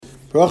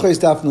Bracha is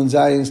daf nun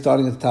zayin,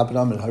 starting at the top of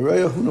the Amid.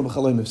 Haraya huna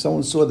b'chalaim. If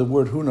someone saw the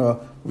word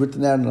huna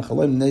written out in a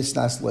chalaim nes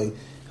naslei,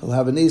 he'll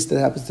have a nes that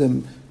happens to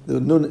him. The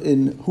nun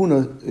in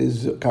huna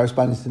is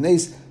corresponding to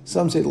nes.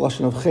 Some say the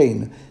lashon of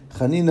chen.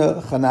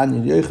 Chanina,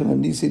 Chanan, Yechon,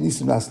 Nisi,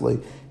 Nisim naslei.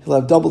 He'll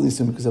have double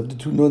nisim because of the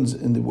two nuns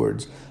in the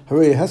words.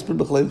 Haraya hesped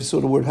b'chalaim. If you saw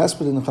the word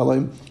hesped in the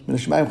chalaim, min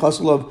hashmayim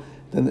chasulov.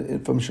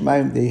 Then from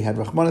Shemayim they had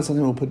Rachmanis on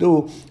him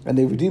Padu, and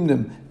they redeemed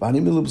him.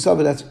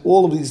 That's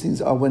all of these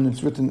things are when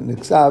it's written in the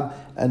Ksav,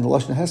 and the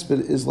Lashon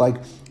Hesped is like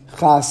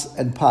Chas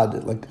and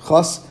Pad, like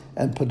Chas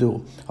and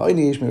Padu.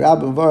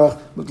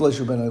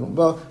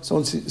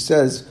 Someone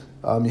says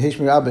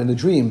Yehesh in a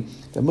dream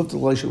that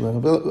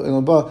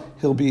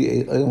he'll be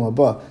a Eilam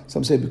Haba.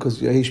 Some say because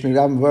Yehesh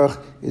Mirab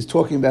is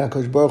talking about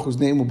Hakadosh Baruch whose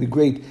name will be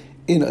great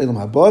in Eilam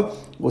Haba.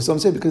 Or some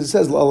say because it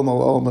says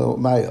L'Olam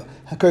Maya.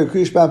 Hakar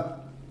Kriyishba.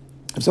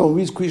 If someone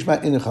reads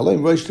Kriyishma in a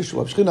Chalaim, Rosh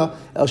Tishu Shchina,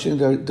 El Shin,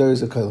 there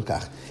is a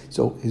Kailakach.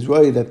 So he's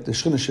worried that the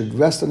Shchina should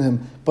rest on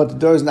him, but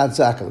there is not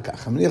Zakalakach.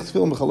 Hamaniach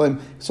Tefilin B'Chalaim,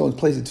 if someone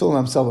places Tefilin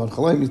himself on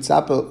Chalaim,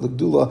 Yitzapa,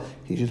 L'Gdula,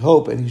 he should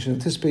hope and he should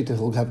anticipate that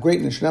he'll have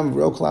greatness. Shnam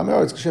V'Ro Kalam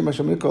Eretz, Kashem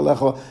Hashem Nikol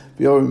Lecho,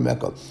 V'Yorim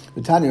Mekol.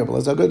 V'Tani Rabbi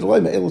Lazar Gad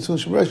L'Olim, Eil Tefilin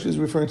Shemresh is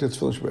referring to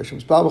Tefilin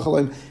Shemresh. Spal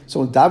B'Chalaim,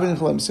 someone davening in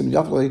Chalaim, Sim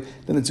Yaflei,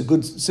 then it's a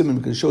good simon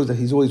because it shows that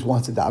he always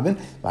wants to daven.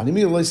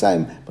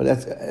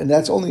 But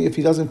that's only if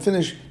he doesn't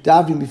finish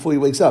davening before he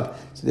wakes up.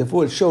 So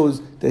therefore it shows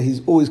that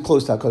he's always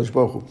close to HaKadosh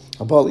Baruch Hu.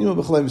 Abal Ima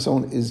B'Chalaim,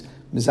 someone is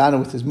Mizana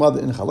with his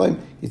mother in Chalaim,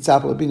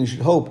 Yitzap Labina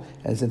should hope,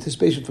 and it's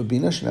anticipation for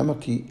Bina, Shnema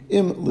Ki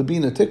Im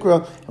Labina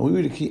Tikra, and we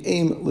read Ki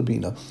Im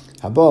Labina.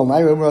 Habal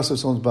Naira Rasa,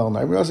 someone's Bal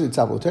Naira Rasa,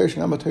 Yitzap Loter,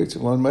 Shnema Teritz,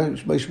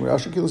 Meish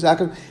Mirasha, Kilos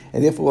Yaakov,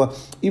 and therefore,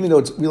 even though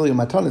it's really a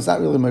Matan, it's not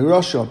really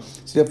Mirasha,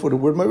 so therefore the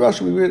word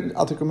Mirasha, we read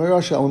Al Tikra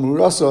Mirasha, Al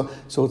Mirasa,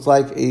 so it's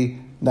like a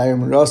Nair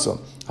Mirasa.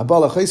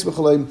 Habal Achais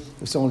B'Chalaim,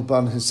 if someone's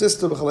born his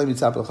sister B'Chalaim,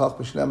 Yitzap L'Chach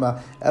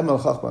B'Shnema, Emel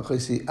Chachma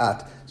Achisi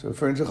At. So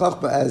referring to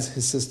Chachma as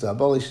his sister.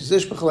 Habal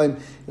Ishizish B'Chalaim,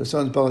 if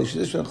someone's Bal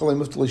Ishizish B'Chalaim,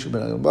 Muftal Ishu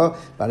Ben Ayomba,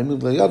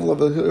 B'Animud L'Yad L'Yad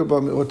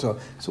L'Yad.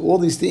 So all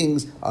these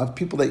things are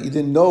people that you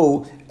didn't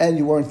know and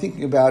you weren't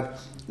thinking about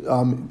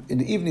in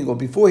the evening or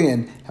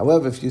beforehand.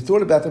 However, if you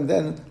thought about them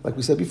then, like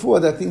we said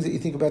before, that things that you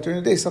think about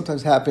during the day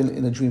sometimes happen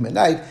in a dream at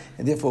night,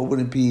 and therefore it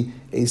wouldn't be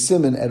a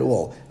simon at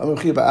all.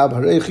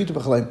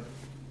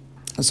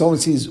 And someone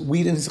sees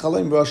wheat in his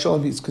chalaim,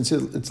 Shalom, he's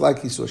considered, it's like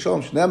he saw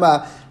Shalom.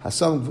 Shnema,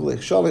 Hasam,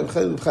 V'lech Shalom,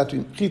 Chayil,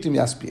 V'chatim, Chitim,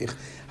 Yaspiech.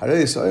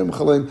 Harei, Sa'im,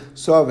 Chalaim,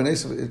 Sa'ar,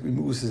 V'nech, it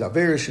removes his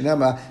Aver,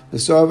 Shnema, the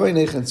Sa'ar,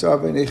 V'nech, and Sa'ar,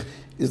 V'nech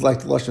is like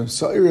the Lashon of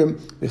Sa'irim,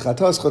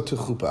 V'chatascha,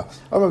 Tuchupa.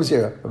 Rabbi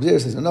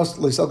Zera says, Anos,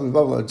 L'Yisakam,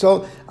 V'Bavel,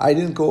 Tzol, I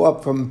didn't go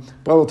up from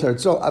Bavel to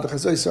Tzol, Ad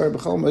Chazai, Sa'ar,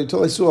 B'chalam,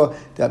 until I saw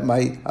that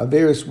my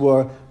Averis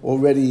were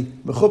already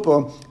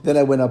mechupa, then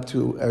I went up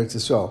to Eretz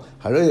Yisrael.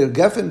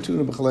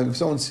 If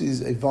someone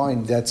sees a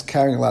vine that's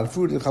carrying a lot of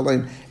fruit in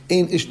Chalaim,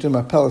 ain ishtem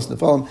apelas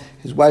nefalim,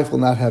 his wife will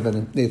not have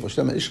any navel.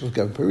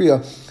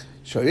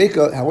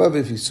 However,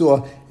 if you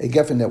saw a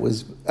geffen that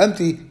was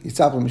empty,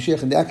 yitzap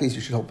Mashiach. In that case,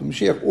 you should hope the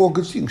Mashiach. All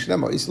good things. If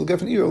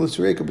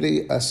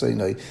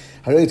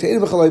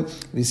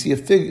you see a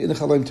fig in the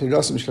Chalaim,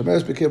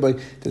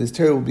 that his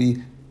terror will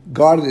be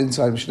guarded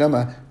inside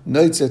Mishnema,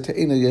 Noitza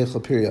Te'ena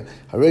Yechel Piria.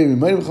 Harei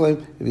Rimayim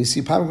Chalim, if you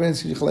see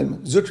pomegranates in Chalim,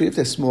 Zutri, if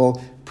they're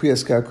small,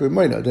 Priyaska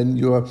Kurimayna, then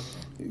your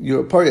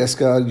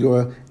Pariaska,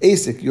 your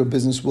ASIC, your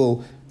business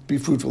will be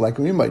fruitful like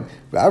a Rimayim.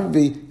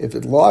 Rabbi, if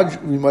it's large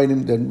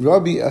Rimayim, then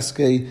Rabbi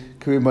Aske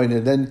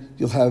Kurimayna, then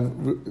you'll have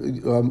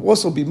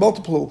also be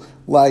multiple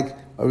like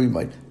a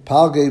Rimayim.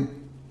 Palge,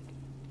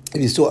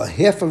 if you saw a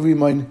half of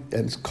Rimain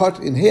and it's cut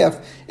in half,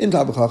 in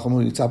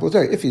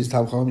Tabachacham, if he's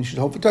Tabachacham, you should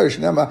hope for Torah.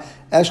 Shnema,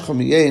 Eshcham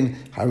Yein,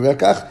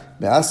 Harekach,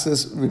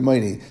 Me'asas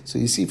Rimaini. So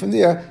you see from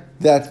there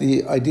that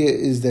the idea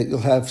is that you'll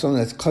have something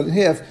that's cut in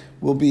half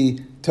will be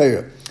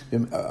Torah. If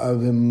he's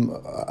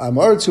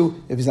Amaritzu,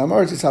 it's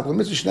Haplam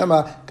Mitzvah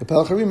Shnema,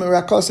 Kapel Charim,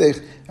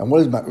 Rakosech. And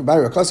what is by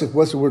Rakosech?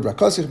 What's the word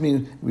Rakosech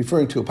mean?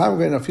 Referring to a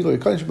pomegranate, or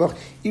Filo,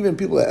 even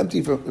people that are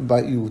empty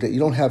by you, that you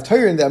don't have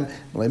Torah in them,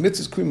 like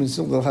mitzvahs, cream, and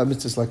still they'll have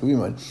mitzvahs like a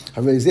Riman.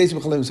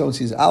 Someone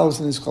sees olives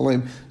in his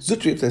Chalim,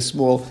 Zutri, if they're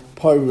small,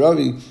 Par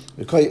Ravi,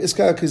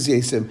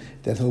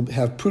 that he'll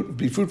have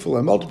be fruitful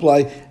and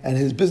multiply, and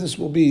his business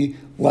will be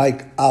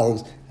like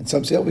olives. And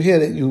some say over here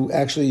that you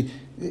actually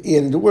add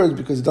in the words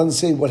because it doesn't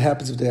say what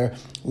happens if they're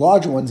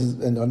larger ones,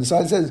 and on the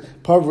side it says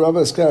Parv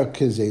Rava Eskar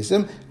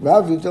Kizesim,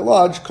 Rav if they're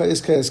large,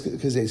 Kayas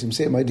Kizesim,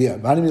 same idea.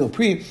 Vanimil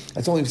Pri,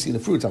 that's only if you see the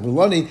fruits,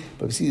 Avilani,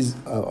 but if you see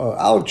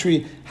olive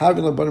tree,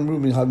 having a bottom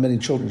room, you have many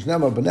children.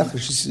 Nama, Banecha,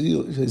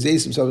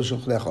 Kizesim,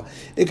 Savashachlecha.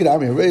 It could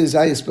have a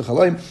Zayas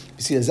Bechalaim, if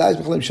you see a Zayas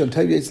Bechalaim, Shem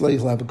Tav Yetzlay,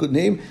 he'll have a good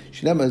name.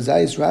 Shinema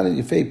Zayas Ranan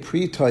Yefei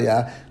Pri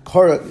Toya,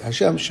 Kora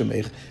Hashem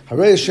Shemech,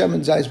 Harei Hashem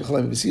and Zayas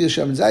Bechalaim. If you see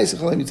Hashem and Zayas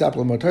Bechalaim, Yitzap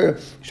Lamartar,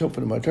 show for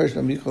the Martar,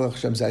 Shem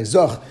Hashem Zayas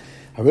Zoch.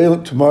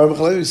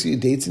 Tomorrow, you see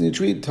dates in the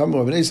tree, then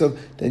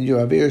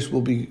your Averis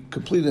will be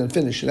completed and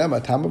finished. Then you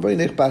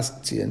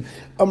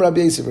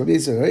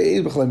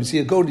see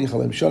a goat,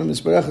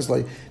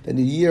 then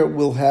the year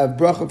will have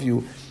brach of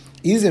you.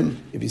 Izim,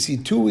 if you see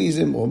two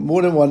izim or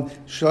more than one,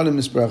 shanim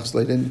misbrachas,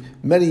 then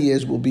many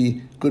years will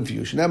be good for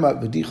you. Shnema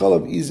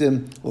v'dicholav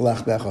izim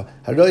l'lach becha.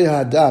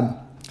 Haroya hadam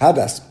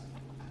hadas.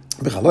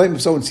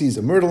 If someone sees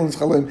a myrtle in his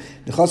chalaim,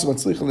 nechasim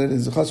atzlicha, then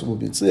his nechasim will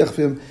be tzliach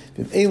for him.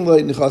 If he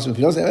doesn't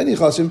have any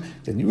nechasim,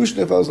 then Yerush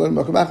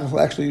Nefel will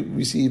actually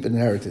receive an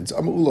inheritance.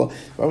 Amullah,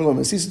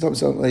 say it's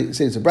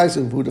a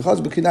brayso who the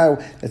chazim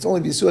b'kinayim, that's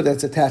only bisur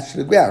that's attached to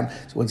the ground.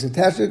 So when it's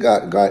attached to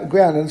the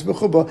ground and it's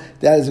mechuba,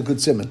 that is a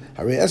good simon.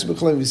 Harei es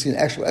b'chalaim, we see an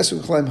actual es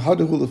b'chalaim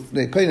hadahu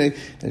l'fnei kainei,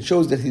 and it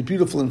shows that he's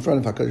beautiful in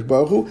front of Hakadosh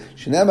Baruch Hu.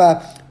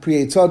 Shenema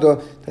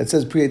priyetzada, that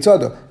says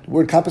priyetzada. The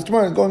word kapas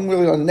tomorrow is going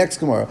really on the next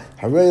Gemara.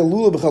 Harei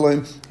lula b'chalaim.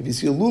 If you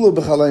see a lulav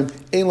b'chalaim,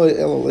 ein lo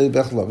elo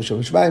lebechalav v'shav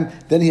mashmayim,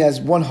 then he has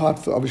one heart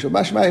for v'shav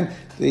mashmayim.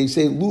 They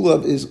say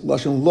lulav is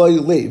lashon loy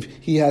leiv.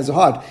 He has a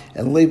heart,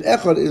 and leiv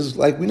echad is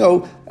like we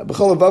know.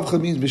 B'chalav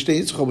vavcha means b'shtei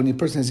yitzchak when a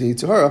person has a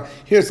yitzhara.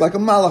 Here it's like a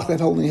malach that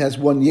only has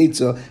one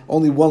yitzah,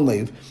 only one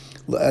leiv.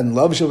 And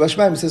Lavishav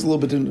Bashmaim says a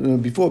little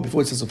bit before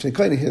it says of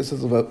Sheikhaini, here it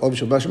says about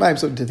Lavishav Bashmaim,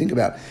 something to think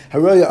about.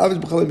 Haraya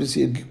Avish B'chalim, you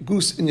see a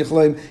goose in your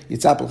chalaim,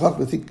 Yitzap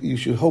L'chachma, I think you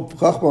should hope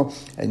for Chachma,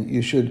 and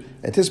you should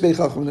anticipate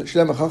Chachma,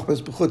 Shlema Chachma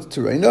is B'chut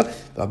Terena,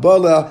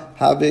 V'abala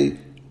Have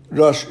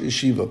Rosh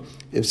Yeshiva.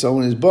 If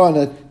someone is born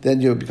it,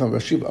 then you become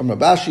Rosh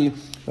Yeshiva.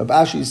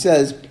 Rabashi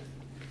says,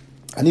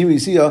 Ani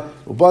Risiya,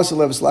 Ubasa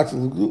Levis Lakta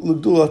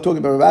Lugdula, talking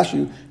about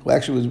Rabashi, who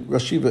actually was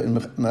Rosh Yeshiva in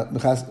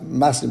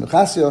Masli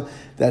Mechasya,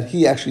 that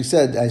he actually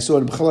said, I saw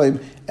it in B'chalaim,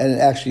 and it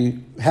actually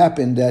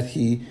happened that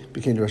he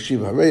became Rosh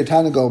Yeshiva. Harei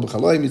Tanagal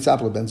B'chalaim,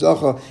 Yitzapel Ben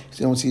Zocha, if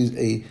someone sees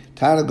a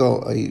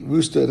Tanagal, a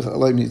rooster,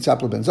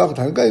 Yitzapel Ben Zocha,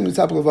 Tanagal,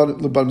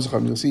 Yitzapel Ben Zocha,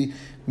 you'll see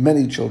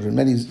many children,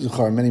 many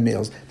Zochar, many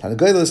males.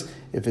 Tanagalis,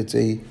 if it's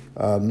a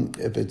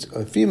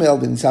female,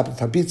 then Yitzapel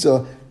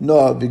Tabitza,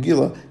 Noah,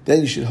 Begila,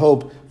 then you should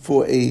hope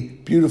for a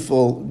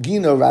beautiful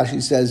Gina,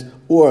 Rashi says,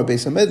 or a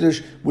Beis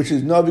HaMedrash, which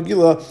is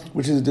Navigila,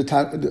 which is the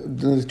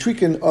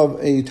trikin of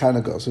a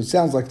Tanagal. So it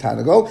sounds like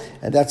Tanagal,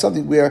 and that's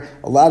something where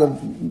a lot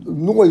of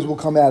noise will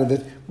come out of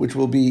it, which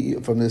will be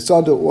from the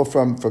Sada or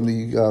from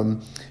the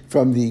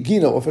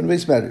Gina or from the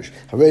Beis HaMedrash.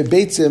 Harei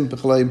Beitzim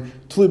b'chalaim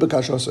tului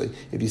b'kashosoi.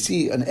 If you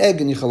see an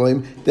egg in your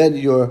chalaim, then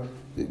your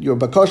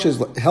bakasha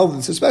is held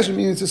in suspension,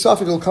 meaning it's a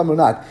suffix will come or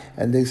not.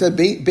 And they said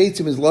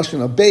beitzim is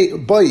lashon of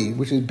bai,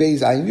 which is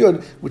beis ayin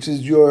yud, which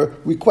is your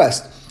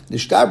request. The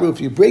shtabru,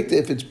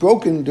 if it's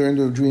broken during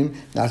the dream,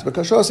 nas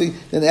bakashasi,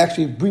 then it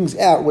actually brings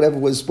out whatever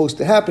was supposed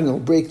to happen. It'll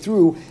break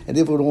through, and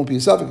therefore it won't be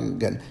a suffix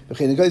again.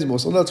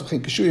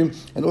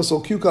 And also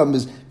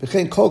cucumbers,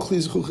 any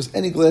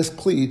glass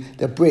kli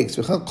that breaks,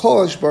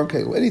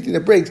 anything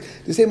that breaks.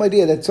 The same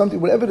idea that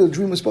something, whatever the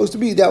dream was supposed to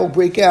be, that will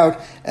break out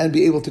and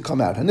be able to come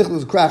out.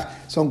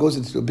 Someone goes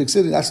into a big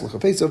city, that's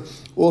l'chafetzav,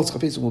 all its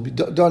chafetzav will be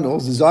done, all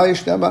zizayah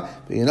shnema,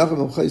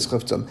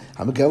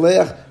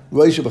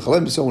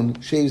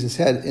 someone shaves his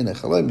head in a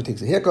chalaim, he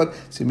takes a haircut,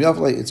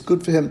 it's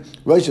good for him.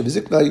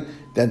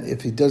 Then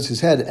if he does his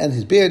head and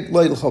his beard,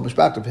 for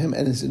him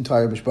and his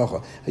entire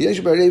mishpacha.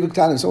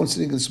 If someone's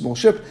sitting in a small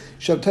ship,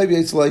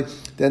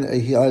 then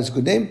he has a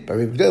good name.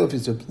 If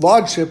it's a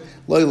large ship,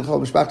 for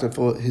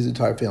his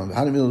entire family.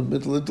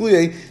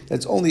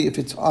 That's only if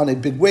it's on a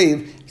big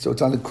wave, so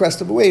it's on the crest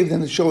of a wave,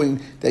 then it's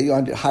showing that you're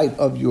on the height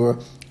of your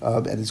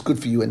and it's good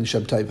for you in the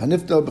Shem type.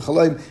 Hanifta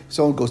b'chalaim, if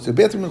someone goes to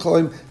the bathroom in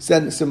chalaim,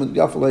 send simon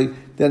yafalei,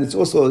 then it's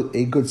also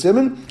a good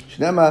simon.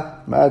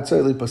 Shnema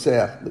ma'atzayli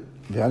paseach.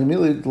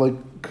 Like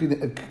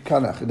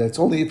kanach. That's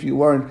only if you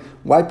weren't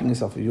wiping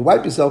yourself. If you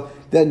wipe yourself,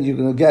 then you're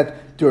going to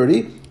get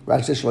dirty.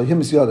 Rashi says shloim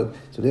yadav.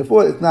 So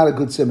therefore, it's not a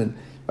good simon.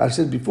 Rashi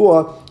said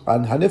before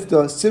on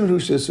Hanifta simon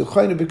hushas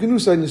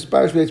begenusa in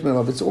Sparish Beitz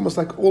Melav. It's almost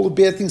like all the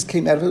bad things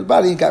came out of his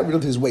body and got rid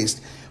of his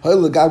waist.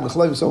 Someone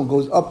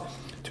goes up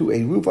to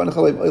a roof on a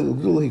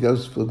chalaim, he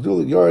goes for the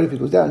gedula yard. If he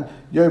goes down,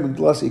 yard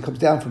he comes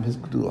down from his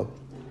gedula.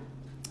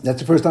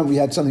 That's the first time we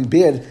had something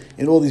bad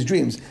in all these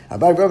dreams.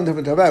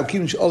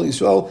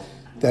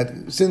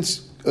 That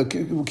since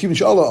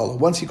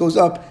once he goes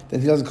up,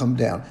 then he doesn't come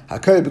down.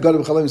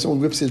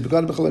 Someone rips his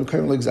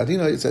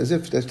it's as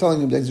if they're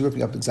telling him that he's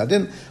ripping up the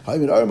zadin.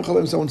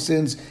 Someone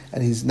sins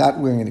and he's not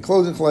wearing any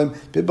clothes in chalaim.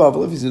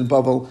 If he's in a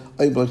bubble,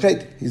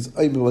 he's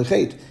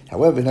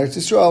however, in Eretz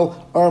Yisrael,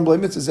 aram b'lei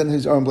mitzvahs and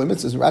his aram b'lei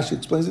mitzvahs. And Rashi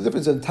explains the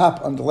difference at the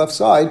top on the left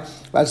side.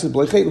 Rashi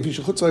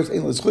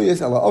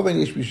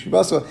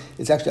says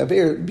it's actually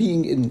a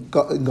being in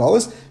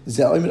Galus. And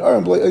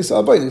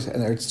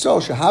Eretz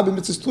Yisrael shahabim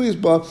mitzvahs tuyis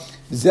ba.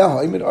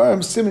 Gemara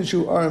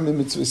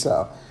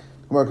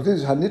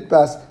continues,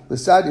 Hanitbas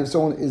L'sadi, if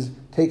someone is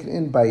taken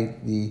in by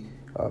the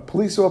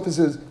police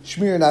officers,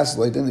 Shmir and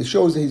Asalite, then it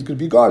shows that he's going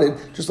to be guarded,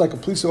 just like a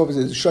police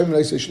officer is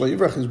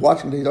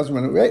watching that he doesn't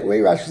run away.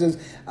 Rashi says,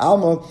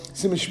 Alma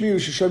Simon Shmir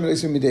Shishom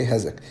Midei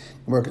Hezek.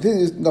 Gemara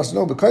continues,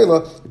 Nasno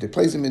B'Kaila, if they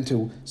place him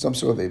into some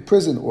sort of a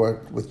prison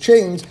or with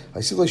chains, I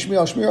see like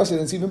Shmir,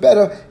 and it's even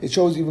better, it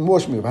shows even more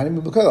Shmir.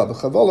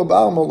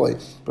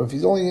 But if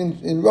he's only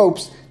in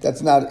ropes,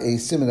 that's not a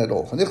simon at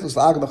all.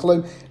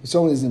 If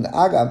someone is in the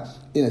Agam,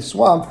 in a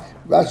swamp,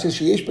 Rashi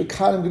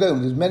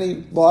says there's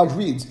many large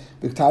reeds,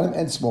 big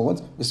and small ones.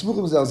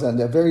 And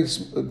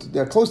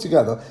they're close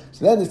together.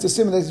 So then it's the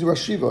simon as the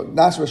Rashiva,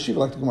 Nas Rashiva,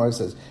 like the Gemara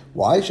says.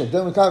 Why? And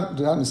everyone's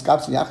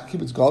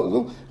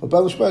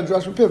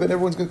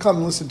going to come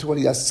and listen to what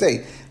he has to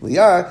say.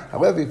 Liar,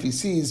 however, if he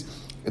sees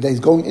that he's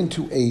going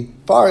into a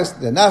forest,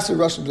 the Nasir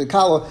Rosh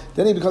B'Kala,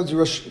 then he becomes a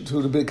Rosh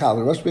to the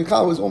B'Kala. Rosh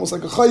B'Kala is almost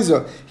like a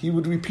chayzer. He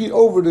would repeat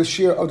over the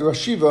share of the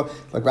Rashiva,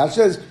 like Rashi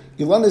says,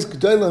 Ilanis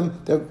Gedolim,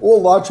 they're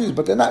all large trees,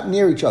 but they're not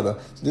near each other.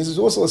 So this is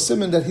also a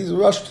simon that he's a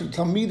Rosh to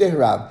Talmidei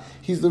Harab.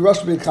 He's the Rosh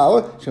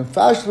B'Kala, Shem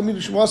Fash Talmidei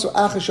Shmuasa,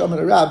 Achasham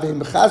and Harab, V'hem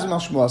B'chazim al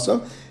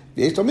Shmuasa,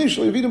 he's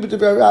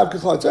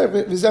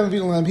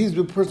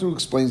the person who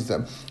explains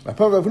them. They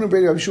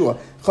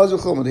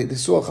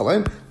saw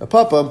Chalim,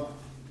 Papa,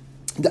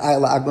 the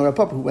Ayala Agmar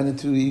Papa, who went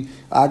into the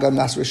Agam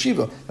Nasr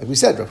Shiva. Like we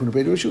said, Rafuna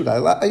Breda Rashud,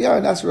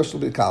 Ayara Nasr Rashul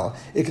Bikala.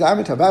 They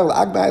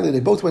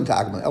both went to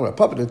Agmar. El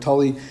Papa, the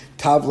Tali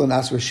Tavla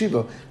Nasr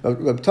Shiva.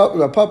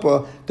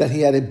 Papa, that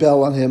he had a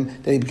bell on him,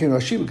 that he became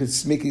Rashiva because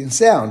it's making a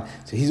sound.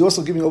 So he's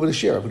also giving over the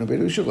share. Rafuna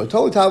Breda Rashud.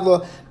 Tali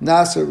Tavla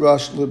Nasr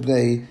Rash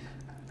Libnei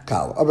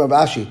Kal.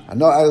 Abrabashi. I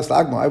know I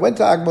went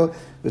to Agmar.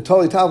 The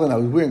Tali Talvin, I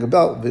was wearing a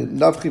belt, the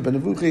Navchi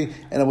Benavuchi,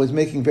 and I was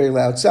making very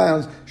loud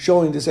sounds,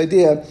 showing this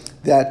idea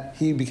that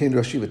he became the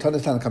Rashiva.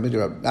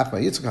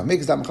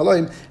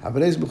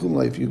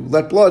 If you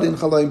let blood in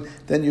Chalayim,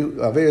 then you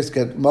Averis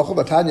get Machal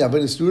Batanya,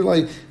 Averis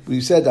Sturlai.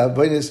 We said that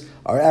Averis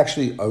are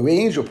actually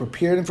arranged or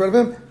prepared in front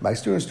of him by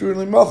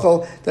Sturlai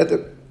Machal, that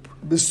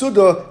the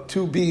Suda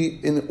to be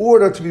in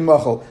order to be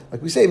Machal.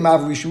 Like we say,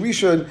 Mav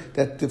Rishon,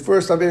 that the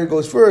first Aver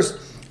goes first,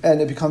 and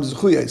it becomes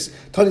Zechuyas.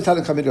 Tani Tani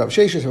Kamid Rav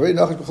Sheshes, Harei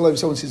Nachash B'Chalayim,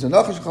 someone sees a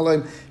Nachash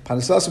B'Chalayim,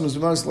 Panasasim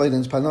Zumanis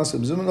Leidens,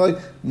 Panasim Zumanoi,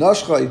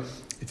 Nashchai,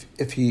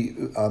 if he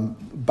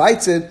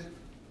bites it,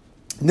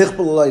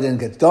 Nichbel Leiden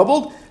gets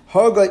doubled.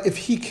 Hargai, if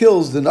he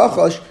kills the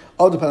Nachash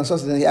of the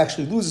Panasas, then he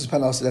actually loses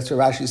Panasas. That's what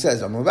Rashi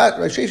says.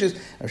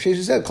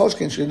 Rashi said,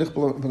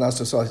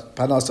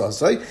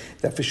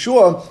 that for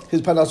sure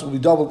his Panasas will be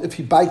doubled if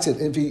he bites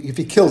it, if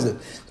he kills it.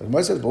 The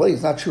Gemara says,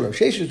 it's not true.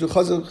 Since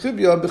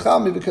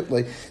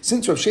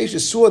Rav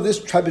Sheshes saw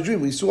this type of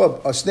dream, he saw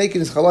a snake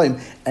in his Chalayim,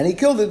 and he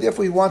killed it,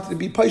 therefore he wanted to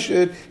be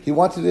Paishid, he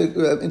wanted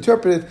to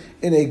interpret it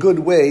in a good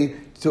way,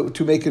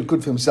 to make it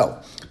good for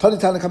himself. Every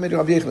mashke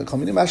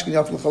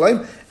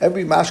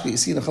you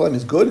see in the chalaim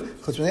is good,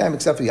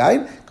 except for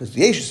yain,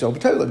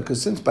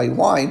 because since by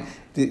wine,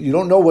 you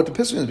don't know what the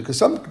piston is, because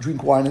some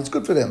drink wine and it's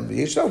good for them.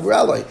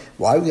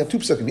 Why? We have two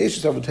psukim.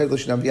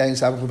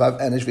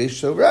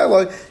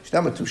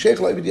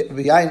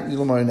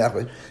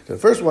 The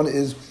first one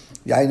is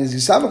yain is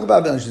yisamach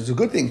about nefesh. It's a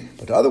good thing,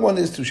 but the other one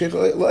is to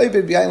sheikhel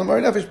le'ovid yain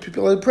l'mar nefesh.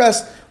 People are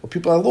depressed or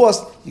people are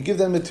lost. You give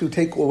them to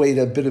take away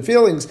their bitter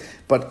feelings,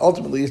 but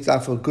ultimately it's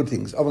not for good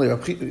things. However,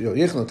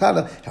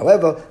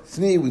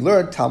 we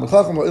learned Talmud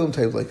Chacham or Ilm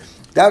Tevlei.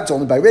 That's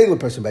only by regular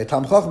person. By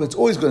Talmud Chacham, it's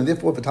always good. And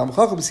therefore, if a Talmud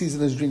Chacham sees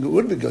in his drink, it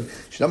would be good.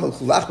 We'll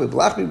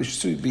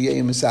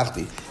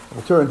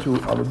turn to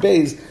our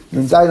Beis,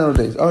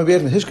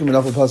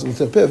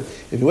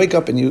 if you wake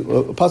up and a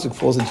pasuk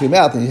falls into your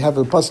mouth, and you have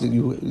a pasuk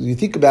you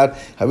think about,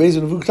 it's like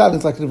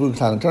the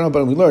Nevukatan. Turn on,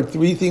 but we learned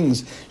three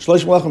things.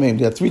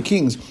 There are three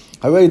kings.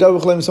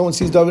 Someone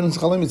sees David and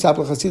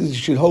Chalayim, you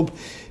should hope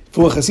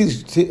for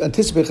Chassidus, to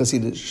anticipate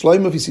Chassidus.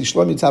 Shloim, if you see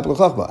Shloim, Yitzhak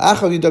l'chachma.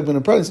 Achav Yidag ben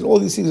Apprentice, and all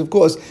these things, of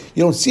course,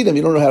 you don't see them,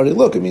 you don't know how they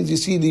look. It means you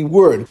see the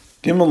word.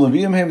 Gimel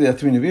Leviim, there are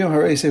three Neviim.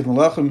 Harei Seif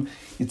Melachim,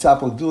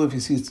 Yitzhak l'Gdula. If you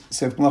see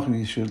Seif Melachim,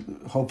 you should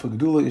hope for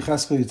Gdula.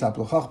 Yecheskel, Yitzhak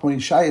l'chachma.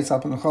 Yishai,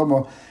 Yitzhak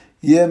l'chachma.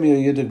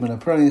 Yemir, Yidag ben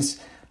Apprentice.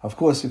 Of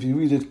course, if you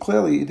read it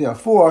clearly, there are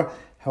four.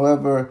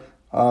 However,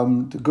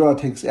 the Gra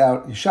takes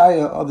out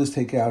Yeshaya, others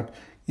take out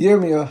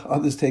Yirmiyah,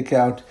 others take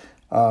out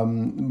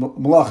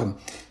Malachim.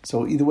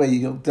 So either way,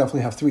 you'll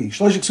definitely have three.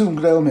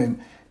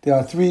 There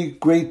are three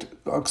great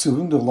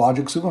ksuvim, the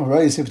larger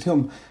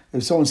ksuvim.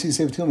 If someone sees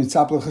Sefer Tehillim,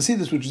 Yitzhak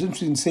l'Chasidus, which is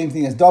interesting, the same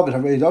thing as David.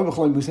 We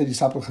said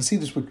Yitzhak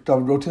l'Chasidus, which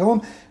David wrote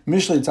Tehillim.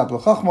 Mishle Yitzhak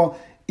l'Chachma.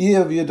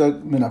 Eav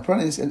Yedag min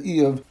Apranius, and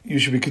Eav, you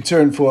should be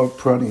concerned for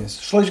Apranius.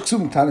 Shlosh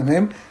ksuvim tanim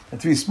him. The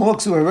three small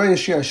ksuvim, Harei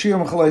Shir Shir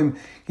Machalayim,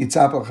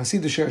 Yitzhak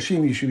l'Chasidus, Shir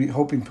Shim, you should be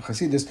hoping for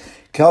Chasidus.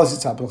 Kelas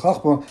Yitzhak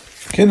l'Chachma.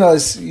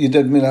 Kinas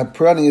Yedag min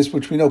Apranius,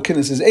 which we know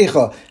Kinas is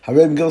Eicha.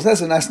 Harei Megillas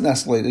Esther,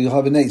 Nas later. You'll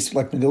have an ace,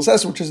 like Megillas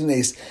Esther, which is an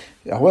ace.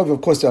 However,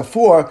 of course, there are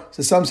four.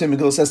 So some say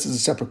Megillas Esther is a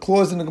separate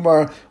clause in the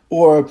Gemara,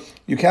 or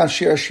you count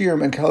Shir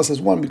Shirim and Kelas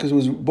as one because it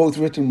was both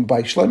written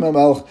by Shlomo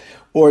Melech,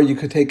 or you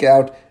could take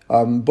out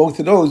both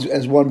of those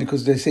as one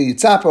because they say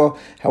Yitzhapa.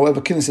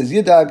 However, Kinnis says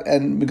Yidag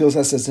and Megillas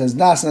Esther says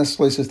Nas.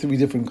 So three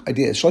different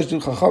ideas. Shlosh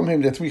du Chacham,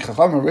 there are three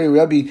Chacham. Harei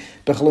Rabbi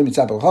Bechalim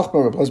Yitzhap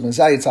l'Chachma, Rabbi Lozman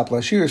Zay Yitzhap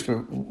l'Ashir is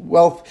for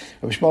wealth.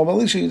 Rabbi Shmuel ben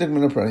Elisha Yidag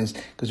min Apprentice,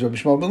 because Rabbi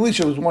Shmuel ben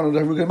Elisha was one of the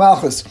Harugei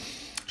Malchus.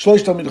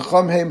 Shlosh Talmid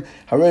Chachamim,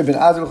 Harei ben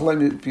Azar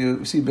Chachamim, if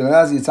you see Ben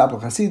Azi, Yitzap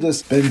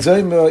L'Chasidus, Ben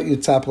Zaymer,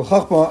 Yitzap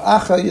L'Chachma,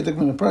 Acha, Yidak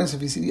Ben Price,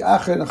 if you see the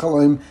Acha and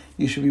Chachamim,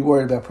 you should be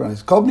worried about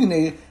price. Kol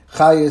Minei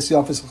Chayes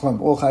Yafis Chachamim,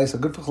 all Chayes are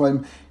good for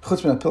Chachamim,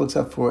 Chutz Min HaPil,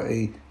 except for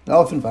an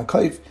elephant,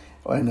 V'Kaif,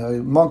 and a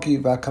monkey,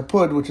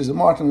 V'Kapud, which is a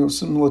marten,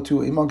 similar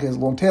to a monkey has a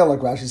long tail, like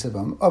Rashi said,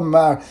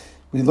 Amar,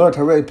 we learned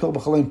Harei Pil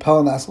B'Chachamim,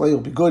 Pel Naslei, will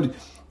be good.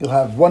 You'll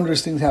have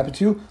wondrous things happen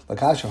to you, like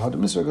Hasha, like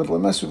we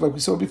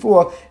saw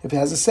before. If it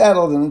has a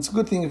saddle, then it's a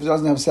good thing. If it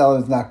doesn't have a saddle,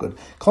 it's not good.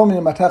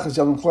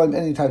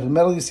 Any type of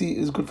metal you see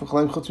is good for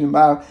Cholaim,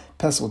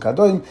 pesel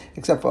kadoim,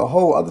 except for a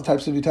whole other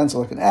types of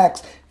utensil like an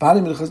axe.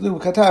 Only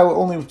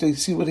if they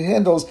see what it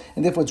handles,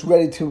 and therefore it's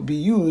ready to be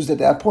used at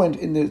that point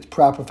in the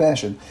proper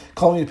fashion.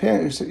 Any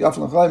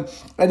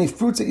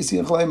fruits that you see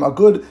in Cholaim are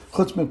good,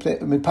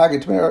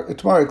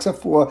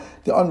 except for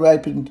the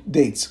unripened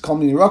dates.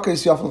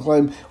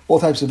 All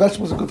types of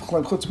vegetables are good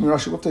for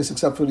Cholaim,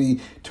 except for the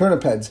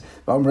turnip heads.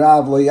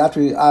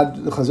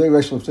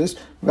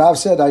 Rav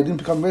said, I didn't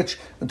become rich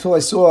until I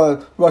saw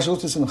Rosh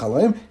Lutis in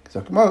Cholaim.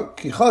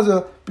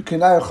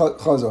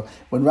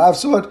 When Rav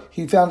saw it,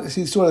 he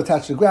saw it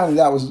attached to the ground, and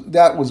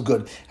that was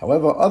good.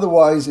 However,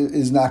 otherwise it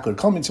is not good.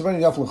 All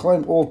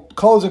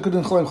colors are good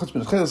in Cholaim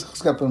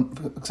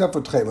except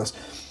for Tchelas.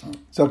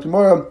 So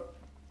Gemara,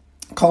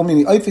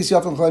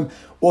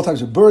 all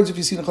types of birds, if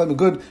you see in Cholaim, are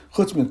good.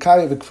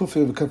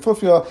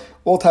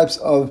 All types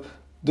of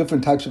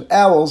different types of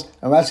owls,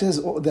 and Rashi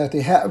says that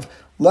they have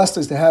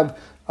lustres, they have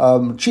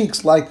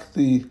cheeks like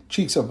the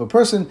cheeks of a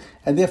person,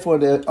 and therefore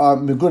they are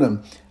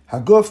megunim.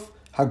 Haguf,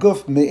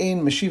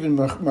 me'ein, meshivin,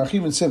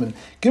 marchivin, simen.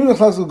 Given the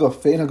chazal guf,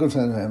 ve'ein haguf.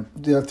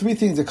 There are three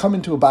things that come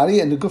into a body,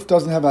 and the guf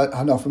doesn't have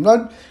enough from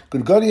none.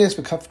 Good godiyes,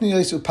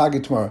 v'kafniyes,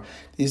 upagit tomorrow.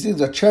 These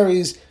things are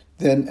cherries,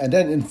 and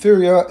then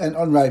inferior and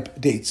unripe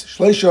dates.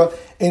 Shleisha,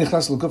 ein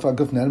chazal guf,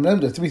 haguf, ne'enem.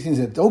 There are three things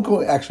that don't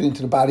go actually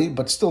into the body,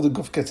 but still the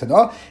guf gets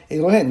enough.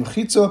 Elohen,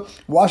 v'chitza,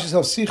 wash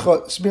yourself,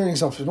 sicha, smearing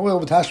yourself in oil,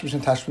 v'tashmish,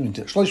 and tashmish.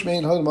 Shleish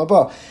me'ein ha'olam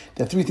haba.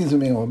 There are three things that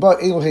me'ein ha'olam haba.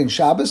 Elohen,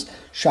 Shabbos,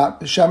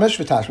 Shemesh,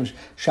 v'tashmish.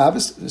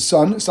 Shabbos,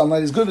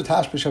 sunlight is good,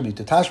 v'tashmish,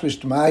 habita. Tashmish,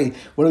 t'mai,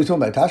 what are we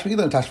talking about? Tashmish,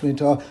 either tashmish,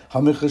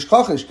 hamichish,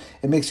 kachish.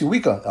 It makes you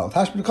weaker.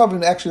 Tashmish,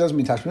 kavim actually doesn't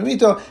mean tashmish,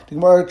 mita. The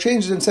Gemara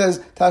changes and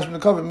says tashmish,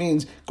 kavim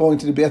means going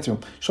to the bathroom.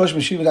 Shlosh,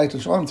 meshiv, v'daitul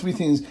shalom. Three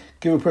things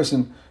give a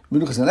person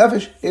menuchas and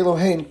nefesh.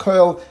 Elohein,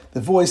 koil, the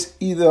voice,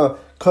 either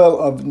koil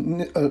of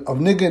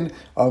niggin,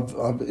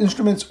 of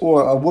instruments,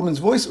 or a woman's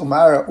voice,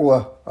 umara,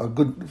 or a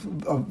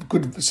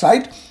good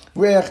sight,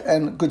 reach,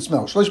 and good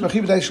smell. Shlosh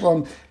mechiv v'daitul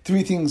shalom.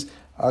 Three things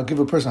give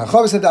a person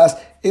hachavas hadas.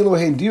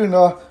 Elohein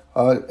dirna,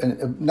 a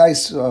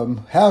nice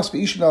house,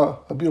 v'ishna,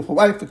 a beautiful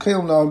wife,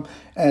 v'kelim,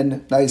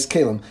 and nice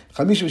kelim.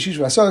 Chamisha v'shish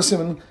v'asar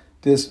siman.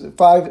 There's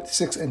 5,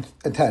 6, and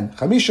 10.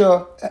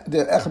 Chamisha,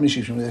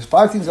 there's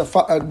 5 things,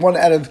 1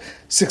 out of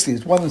 60.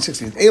 It's 1 in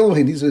 60.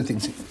 Elohim, these are the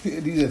things.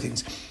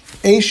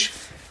 Eish,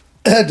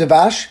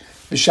 Devash,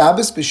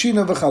 V'Shabbos,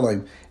 V'Shina,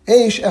 V'Chaloim.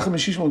 Eish, Echem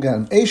Mishishmal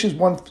Gehenim. Eish is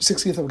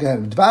 1/60th of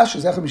Gehenim. Dvash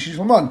is Echem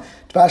Mishishmal Man.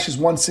 Dvash is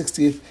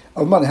 1/60th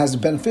of Man. It has the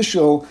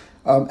beneficial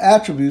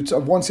attributes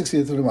of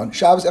 1/60th of the month.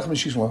 Shabbos echem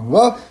mishishmal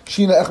nevuah,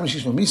 Shina echem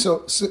mishishmal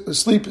miso.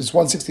 Sleep is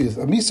 1/60th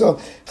of miso.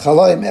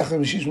 Chalayim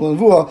echem mishishmal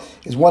nevuah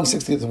is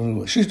 1/60th of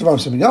nevuah. Shish devarim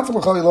seminyan for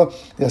l'chayla.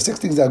 There are 6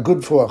 things that are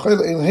good for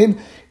chayla. Elohein,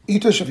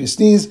 itush if you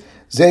sneeze,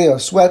 zeya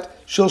sweat,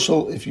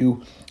 shilshul if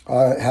you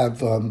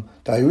have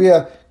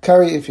diarrhea,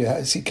 Kari, if you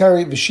see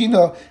Kari,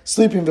 Vishina,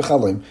 sleeping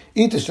Vichalim.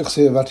 Itish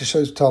Dechsiv,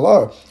 Vatishoy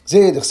Talar,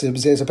 Zay Dechsiv,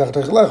 Zay Zapach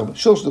Techlechem,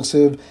 Shulsh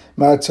Dechsiv,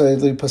 Martzai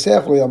Li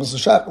Pasech, Liamas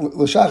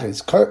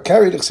Lashachis,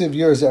 Kari Dechsiv,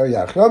 Years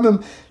Ariach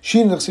Ramim,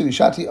 Shin Dechsiv,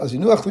 Shati,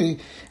 Azinuachli,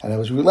 and I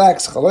was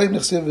relaxed, Chalayim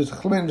Dechsiv,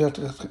 Vichlemen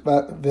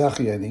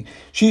Vachiani.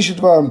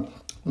 Shishadvarm,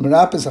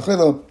 Menapis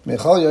Achila,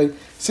 Mechalyoy,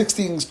 6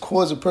 things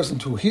cause a person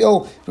to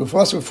heal,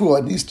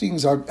 and these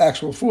things are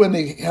actual food, and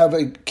they have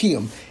a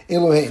kiyum,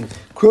 Elohein.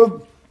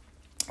 Krub,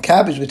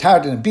 cabbage,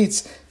 vitardin, and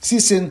beets,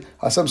 sisin,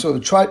 some sort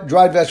of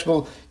dried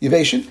vegetable,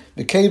 yavation,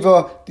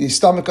 vikeva, the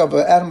stomach of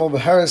an animal, the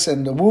harris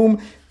and the womb,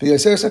 the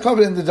yaseris are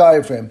covered in the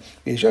diaphragm.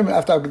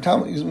 After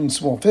using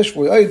small fish,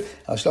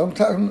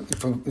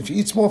 if you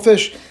eat small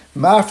fish,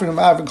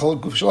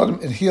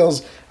 it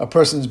heals a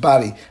person's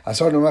body.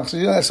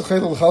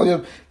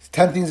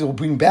 10 things that will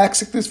bring back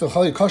sickness, it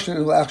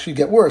will actually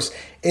get worse.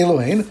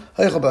 Elohein,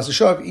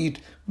 eat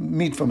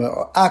meat from an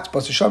ox,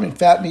 basar shamin,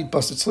 fat meat,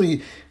 basar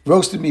tzli,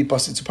 roasted meat,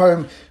 basar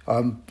tziparim,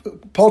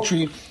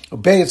 poultry,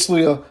 obey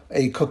tzluya,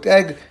 a cooked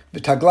egg,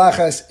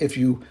 v'taglachas, if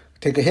you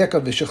take a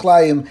haircut,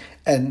 v'shechlayim,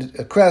 and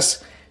a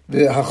cress,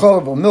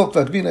 v'hachol, milk,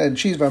 v'agvina, and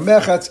cheese,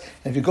 v'mechatz,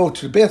 and if you go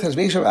to the bath, has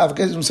v'esham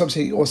avgazim, some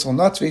say also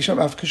nuts, v'esham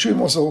avkashurim,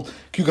 also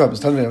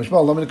cucumbers.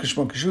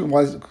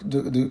 Why is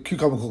the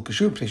cucumber called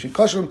kashum?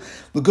 Kashum,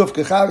 l'guf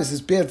gechavis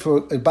is bad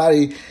for a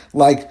body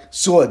like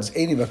swords.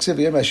 Eini v'aksiv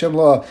v'yem Hashem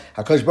la,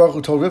 HaKadosh Baruch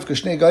Hu told Rivka,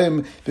 Shnei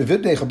Goyim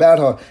b'vitnech about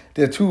her,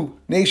 there are 2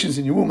 nations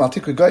in your womb,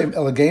 Altikra Goyim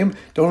Elagim,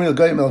 don't real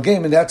Goyim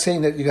Elagim, and that's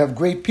saying that you have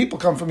great people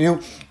come from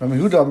you. From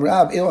Yehuda,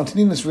 Rab, El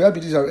Antoninus Rabbi,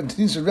 these are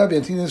Antoninus Rabbi,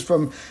 Antoninus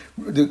from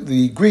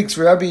the Greeks,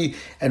 Rabbi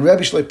and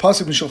Rabbi Shloi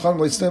Pasuk Mishulchan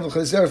Leitzdem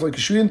L'Chazer like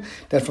Kishrin,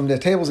 that from their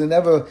tables they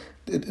never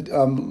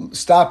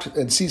stopped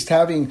and ceased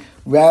having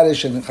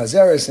radish and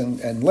chazeres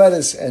and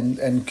lettuce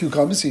and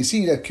cucumbers. So you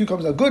see that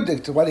cucumbers are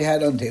good to what he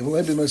had on the table.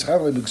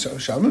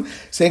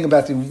 Saying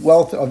about the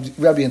wealth of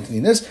Rabbi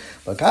Antoninus,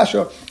 they're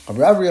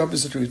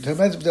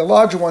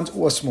larger ones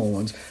or small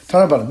ones.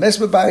 Talking about a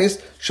mesbah bias,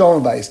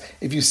 shalom bias.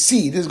 If you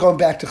see, this is going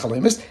back to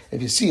chalemis,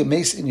 if you see a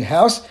mace in your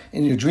house,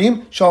 in your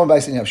dream, shalom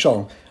bias, and you have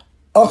shalom.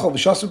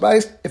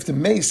 If the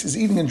mace is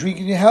eating and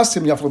drinking in your house,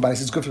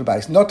 it's good for the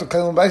bias. Not the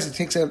kalim bias, it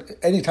takes out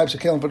any types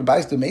of kalim for the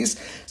bias, the mace.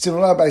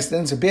 Similar bias,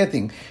 then it's a bad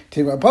thing.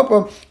 Talking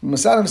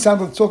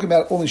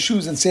about only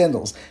shoes and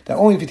sandals. That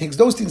only if he takes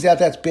those things out,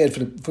 that's bad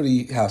for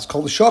the house.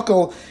 Called the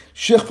shakel,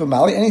 shich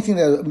v'mali, anything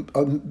that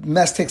a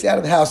mess takes out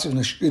of the house in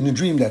a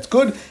dream, that's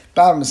good.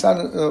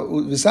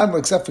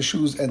 Except for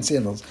shoes and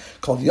sandals.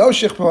 Called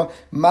yoshich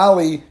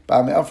mali,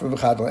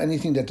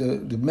 anything that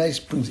the mace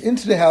brings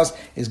into the house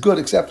is good,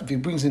 except if he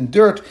brings in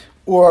dirt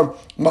or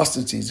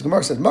mustard seeds. The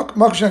Gemara said, we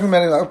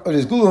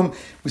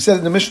said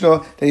in the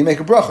Mishnah that you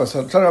make a bracha. So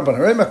if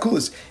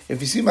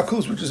you see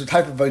makulis, which is a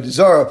type of avodah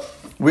zarah,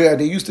 where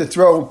they used to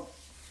throw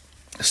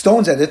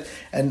stones at it,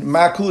 and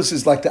makulis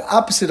is like the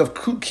opposite of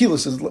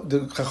kilos.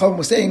 The Chacham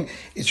was saying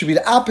it should be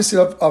the opposite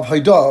of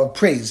haidah, of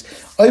praise.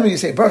 You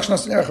say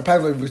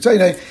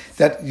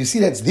that you see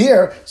that's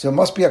there, so it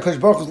must be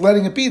HaKadosh Baruch Hu is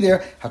letting it be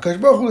there. HaKadosh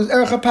Baruch Hu is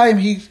erech hapayim.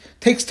 He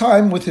takes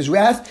time with his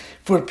wrath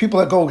for people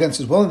that go against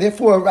his will, and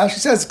therefore Rashi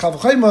says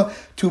kavachayma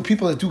to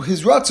people that do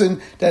his ratzon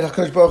that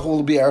HaKadosh Baruch Hu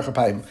will be erech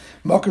hapayim.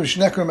 Makom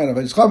shneker men of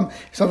his chum,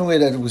 something where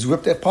that it was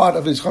ripped, that part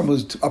of his chum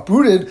was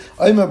uprooted. You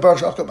say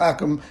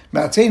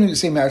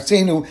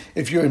Ma'atzenu.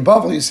 If you're in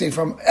Bavel, you say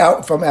from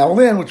our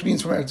land, which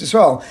means from Eretz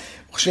Yisrael.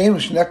 And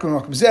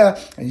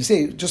you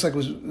say, just like it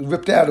was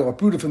ripped out or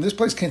uprooted from this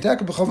place, and all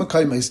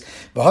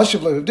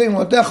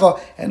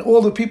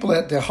the people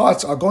that their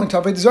hearts are going to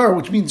Avodah Zarah,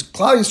 which means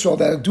Klal Yisrael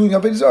that are doing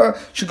Avodah Zarah,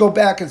 should go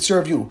back and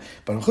serve you.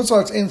 But you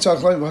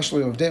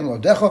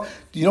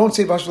don't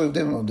say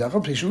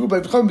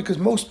because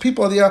most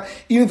people are there,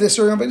 even if they're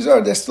serving Avodah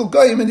Zarah, they're still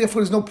goyim, and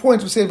therefore there's no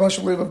point to say but it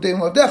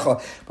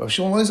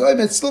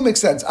still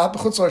makes sense.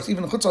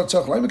 Even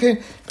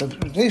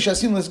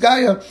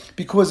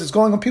because it's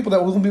going on people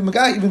that will be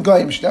even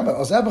goyim.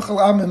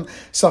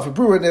 Safra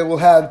Brewer, they will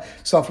have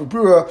Safra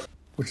Brewer,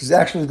 which is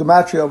actually the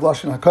gematria of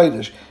Lashon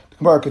HaKodesh. The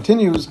Gemara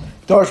continues,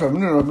 Darish Rav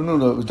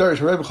Menuna,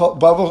 Darish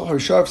Bavel,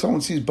 Harshav, if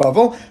someone sees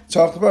Bavel,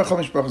 there are 5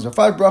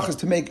 brachas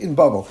to make in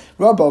Bavel.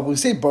 Rav Bavel, we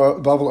say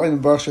Bavel, Ein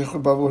Baruch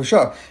Shechur Bavel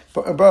Harshav.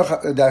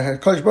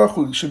 That HaKadosh Baruch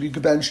Hu should be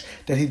gebenched,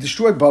 that he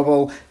destroyed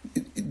Bavel,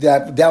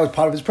 that was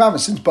part of his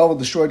promise. Since Bavel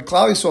destroyed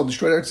Klal Yisrael,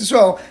 destroyed Eretz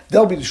Yisrael,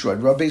 they'll be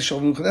destroyed. Rabbi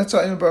Shal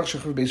Nebuchadnezzar, Ein Baruch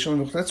Shechur Beis Shal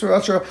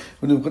Nebuchadnezzar,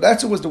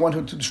 Nebuchadnezzar was the one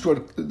who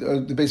destroyed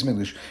the base of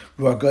English.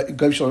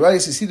 Gav Shal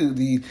Reis, you see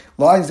the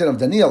lines then of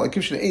Daniel,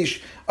 Akiv Shal Eish,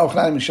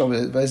 Avchanim Shal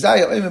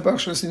V'Isaiah, Ein Baruch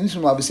Shal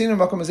Sinishim L'Avesinu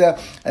Makom Hazeh,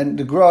 and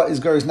the Gra is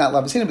not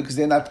L'Avesinu because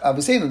they're not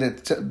Avesinu,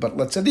 but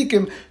Let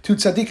Tzadikim to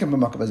Tzadikim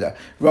B'Makom Hazeh.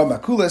 Rav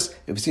Makulas,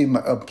 if you see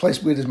a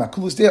place where there's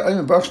Makulas there,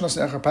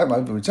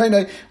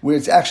 where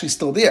it's actually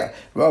still there.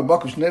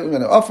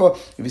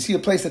 If you see a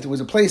place that there was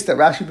a place that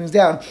Rashi brings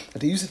down that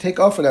they used to take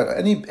off, that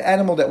any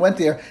animal that went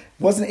there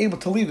wasn't able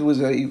to leave. It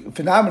was a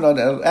phenomenon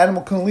that an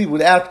animal couldn't leave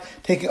without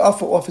taking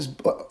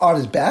on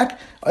his back.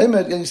 And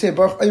you say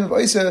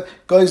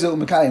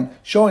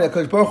showing that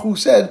because Baruch Hu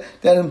said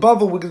that in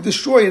Bavel we're going to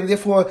destroy it, and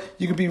therefore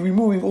you could be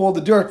removing all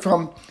the dirt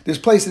from this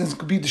place and it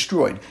could be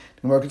destroyed.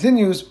 The Gemara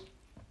continues.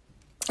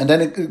 And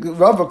then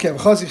Rav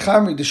Chazi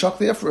Chamri, the Shach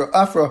the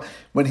Afra,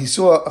 when he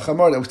saw a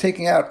chamar that was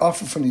taking out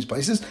Afra from these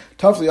places,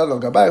 Tafli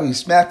Yadal Gabai, he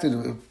smacked it,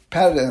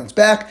 patted it on its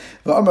back.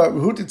 Run,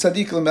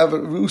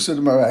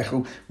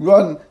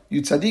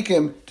 you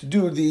tzadikim, to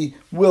do the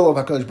will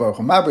of HaKadosh Baruch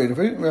Hu. When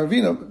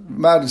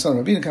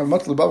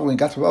he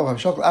got to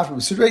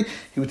Bavel,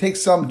 he would take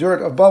some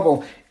dirt of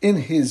Bavel in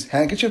his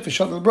handkerchief, and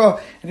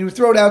he would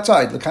throw it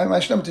outside. To be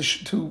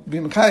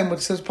Mekayim, what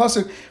it says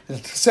pasuk, to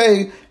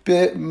say,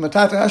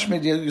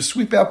 you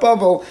sweep out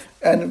Bavel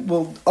and it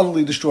will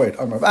utterly destroy it.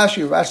 Rav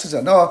Ashi says,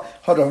 no,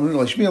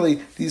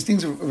 these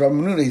things of Rav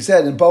Menuna, he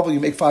said, in Bavel you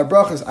make 5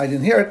 brachas. I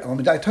didn't hear it.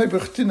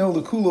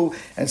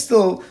 And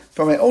still,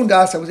 from my own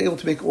das, I was able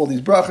to make all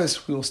these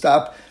brachas. We will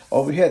stop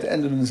over here at the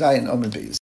end of the Zion Amud Beis.